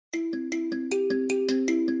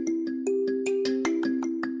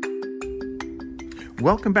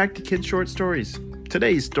Welcome back to Kids Short Stories.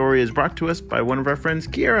 Today's story is brought to us by one of our friends,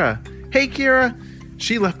 Kira. Hey, Kira!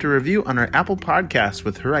 She left a review on our Apple Podcast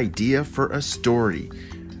with her idea for a story.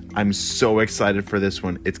 I'm so excited for this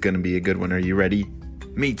one. It's going to be a good one. Are you ready?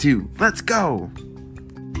 Me too. Let's go!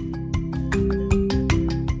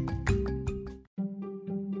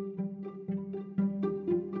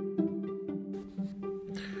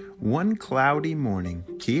 One cloudy morning,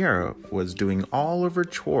 Kiara was doing all of her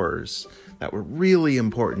chores that were really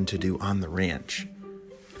important to do on the ranch.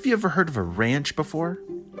 Have you ever heard of a ranch before?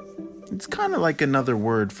 It's kind of like another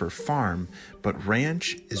word for farm, but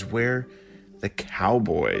ranch is where the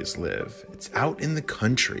cowboys live. It's out in the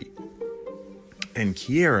country. And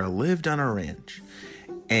Kiara lived on a ranch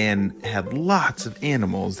and had lots of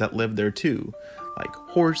animals that lived there too, like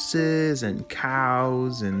horses and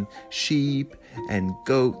cows and sheep and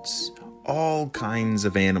goats, all kinds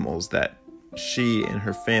of animals that she and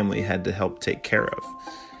her family had to help take care of.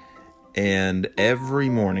 And every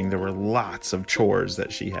morning there were lots of chores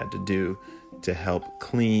that she had to do to help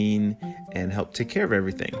clean and help take care of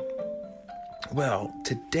everything. Well,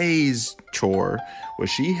 today's chore was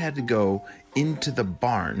she had to go into the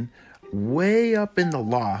barn, way up in the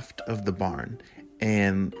loft of the barn,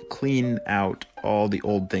 and clean out all the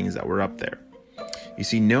old things that were up there. You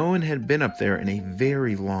see, no one had been up there in a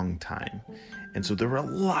very long time. And so there were a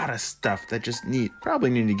lot of stuff that just probably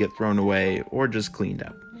needed to get thrown away or just cleaned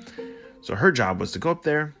up. So her job was to go up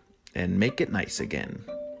there and make it nice again.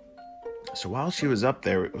 So while she was up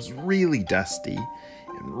there, it was really dusty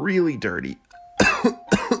and really dirty.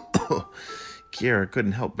 Kiara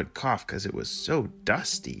couldn't help but cough because it was so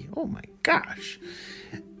dusty. Oh my gosh.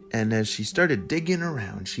 And as she started digging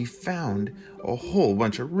around, she found a whole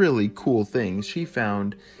bunch of really cool things. She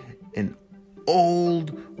found an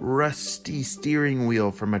old rusty steering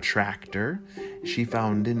wheel from a tractor. She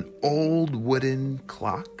found an old wooden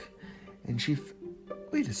clock. And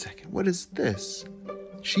wait a second, what is this?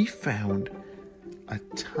 She found a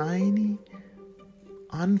tiny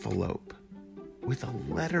envelope with a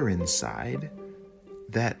letter inside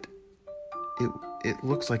that it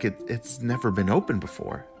looks like it's never been opened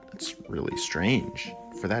before. It's really strange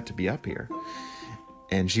for that to be up here.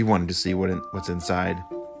 And she wanted to see what's inside.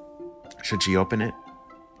 Should she open it?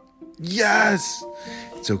 Yes!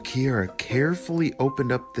 So Kiara carefully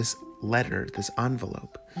opened up this letter, this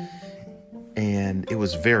envelope. And it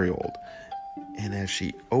was very old. And as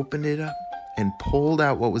she opened it up and pulled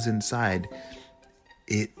out what was inside,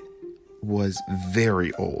 it was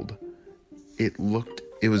very old. It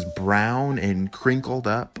was brown and crinkled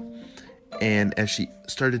up. And as she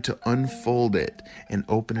started to unfold it and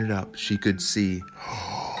open it up, she could see,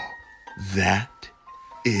 that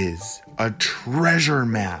is a treasure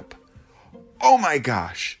map. Oh my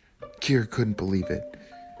gosh. Kiara couldn't believe it.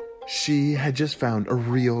 She had just found a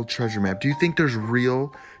real treasure map. Do you think there's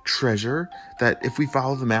real treasure that if we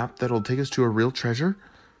follow the map, that'll take us to a real treasure?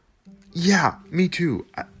 Yeah, me too.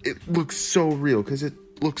 It looks so real because it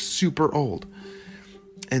looks super old.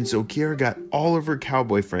 And so Kiara got all of her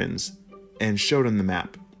cowboy friends and showed them the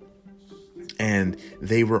map. And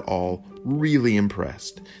they were all really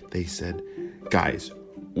impressed. They said, guys,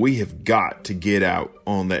 we have got to get out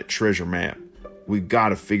on that treasure map. We've got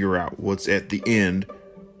to figure out what's at the end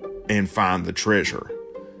and find the treasure.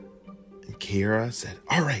 And Kiara said,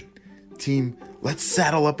 all right, team, let's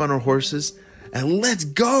saddle up on our horses and let's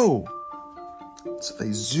go. So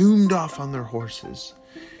they zoomed off on their horses.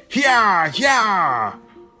 Yeah,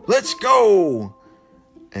 let's go.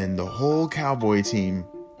 And the whole cowboy team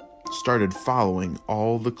started following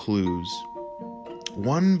all the clues.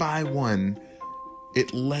 One by one,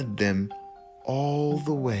 it led them all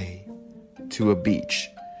the way to a beach.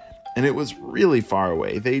 And it was really far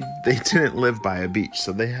away. They didn't live by a beach,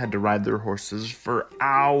 so they had to ride their horses for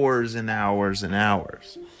hours and hours and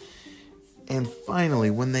hours. And finally,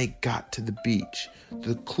 when they got to the beach,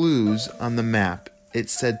 the clues on the map, it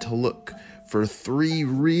said to look for 3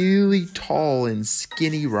 really tall and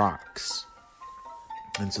skinny rocks.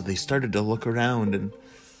 And so they started to look around and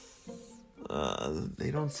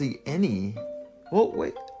they don't see any. Oh,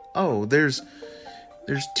 wait. Oh, there's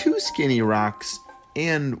 2 skinny rocks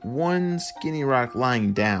and 1 skinny rock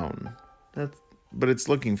lying down. But it's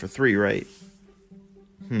looking for 3, right?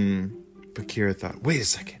 But Kiara thought, wait a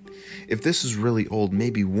second. If this is really old,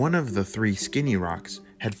 maybe one of the 3 skinny rocks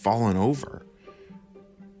had fallen over.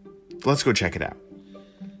 Let's go check it out.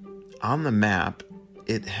 On the map,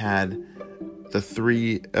 it had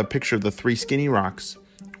a picture of the 3 skinny rocks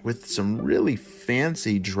with some really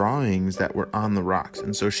fancy drawings that were on the rocks.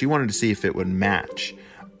 And so she wanted to see if it would match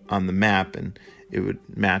on the map and it would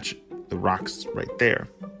match the rocks right there.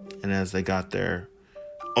 And as they got there,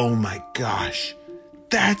 Oh my gosh,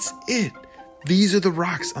 that's it. These are the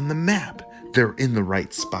rocks on the map. They're in the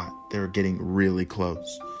right spot. They're getting really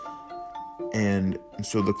close. And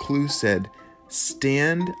so the clue said,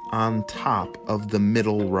 stand on top of the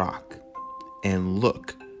middle rock and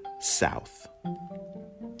look south.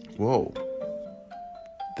 Whoa.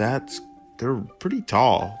 They're pretty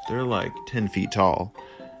tall. They're like 10 feet tall.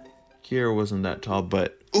 Kiera wasn't that tall,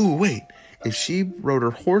 but, ooh, wait. If she rode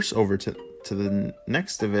her horse over to the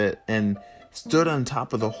next of it and stood on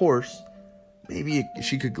top of the horse, maybe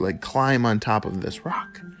she could like climb on top of this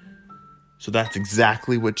rock. So that's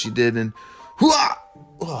exactly what she did, and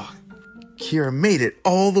Kiera made it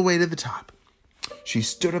all the way to the top. She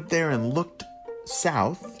stood up there and looked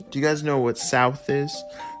south. Do you guys know what south is?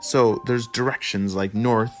 So there's directions like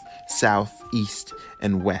north, south, east,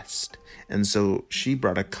 and west. And so she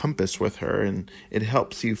brought a compass with her, and it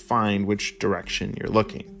helps you find which direction you're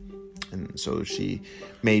looking. And so she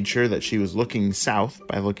made sure that she was looking south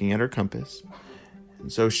by looking at her compass.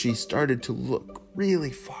 And so she started to look really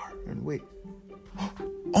far and wait.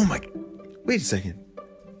 Oh my, wait a second.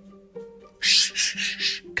 Shh, shh,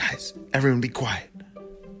 shh, guys, everyone be quiet.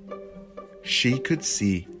 She could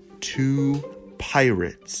see 2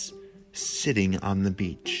 pirates sitting on the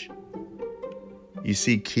beach. You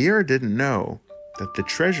see, Kiera didn't know that the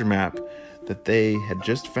treasure map that they had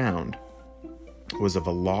just found was of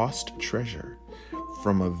a lost treasure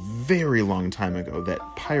from a very long time ago that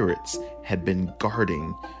pirates had been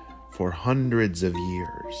guarding for hundreds of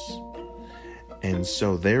years. And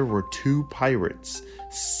so there were 2 pirates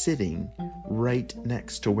sitting right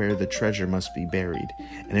next to where the treasure must be buried,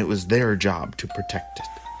 and it was their job to protect it.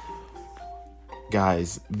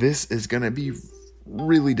 Guys, this is going to be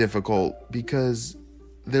really difficult because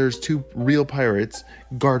there's 2 real pirates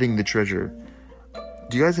guarding the treasure.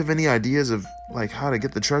 Do you guys have any ideas of like how to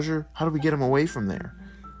get the treasure? How do we get them away from there?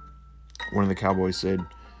 One of the cowboys said,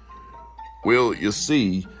 "Well, you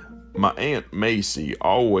see, my Aunt Macy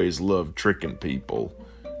always loved tricking people.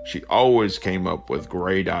 She always came up with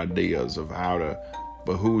great ideas of how to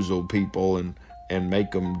behoozle people and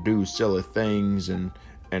make them do silly things and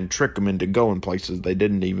trick them into going places they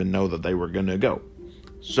didn't even know that they were going to go.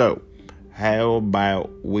 So, how about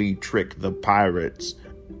we trick the pirates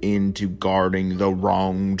into guarding the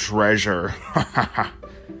wrong treasure?"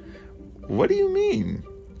 "What do you mean?"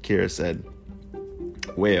 Kiera said.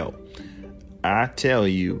 "Well, I tell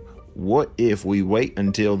you, what if we wait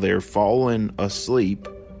until they're falling asleep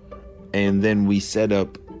and then we set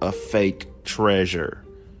up a fake treasure?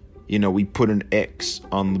 You know, we put an X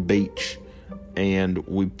on the beach and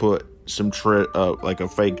we put some like a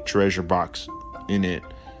fake treasure box in it,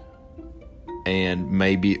 and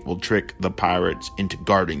maybe it will trick the pirates into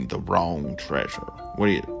guarding the wrong treasure. What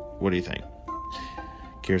do you think?"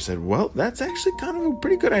 Kiera said, "Well, that's actually kind of a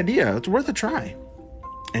pretty good idea. It's worth a try."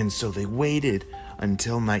 And so they waited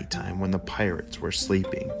until nighttime when the pirates were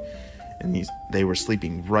sleeping. And they were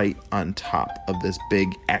sleeping right on top of this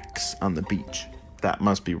big X on the beach. That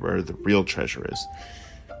must be where the real treasure is.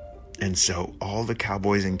 And so all the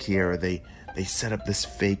cowboys and Kiera, they set up this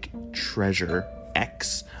fake treasure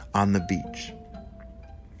X on the beach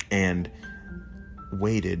and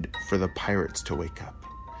waited for the pirates to wake up.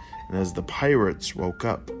 And as the pirates woke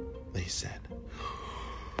up, they said,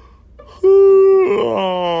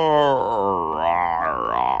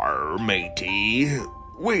 "Matey,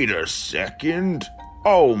 wait a second.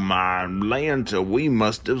 Oh my Lanta, we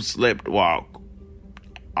must have sleptwalk.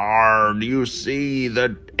 Do you see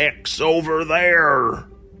the X over there?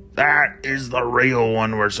 That is the real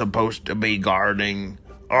one we're supposed to be guarding.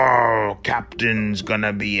 Oh, Captain's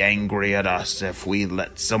gonna be angry at us if we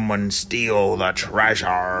let someone steal the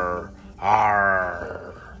treasure.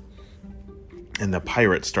 Arr." And the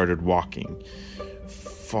pirates started walking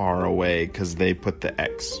far away because they put the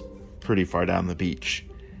X pretty far down the beach.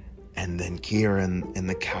 And then Kiera and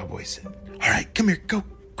the cowboy said, "All right, come here, go,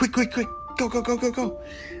 quick, quick, quick, go, go, go, go, go."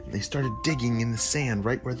 And they started digging in the sand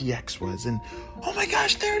right where the X was. And oh my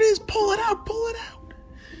gosh, there it is, pull it out, pull it out.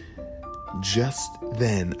 Just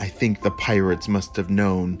then, I think the pirates must have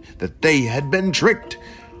known that they had been tricked.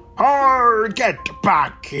 "Arr, get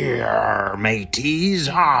back here, mateys,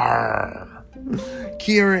 arr."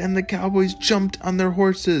 Kiera and the cowboys jumped on their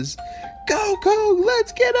horses. "Go, go,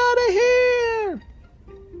 let's get out of here."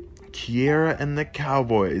 Kiera and the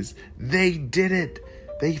cowboys, they did it.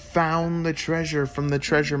 They found the treasure from the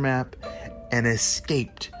treasure map and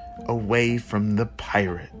escaped away from the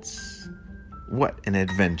pirates. What an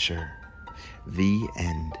adventure. The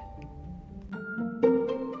end.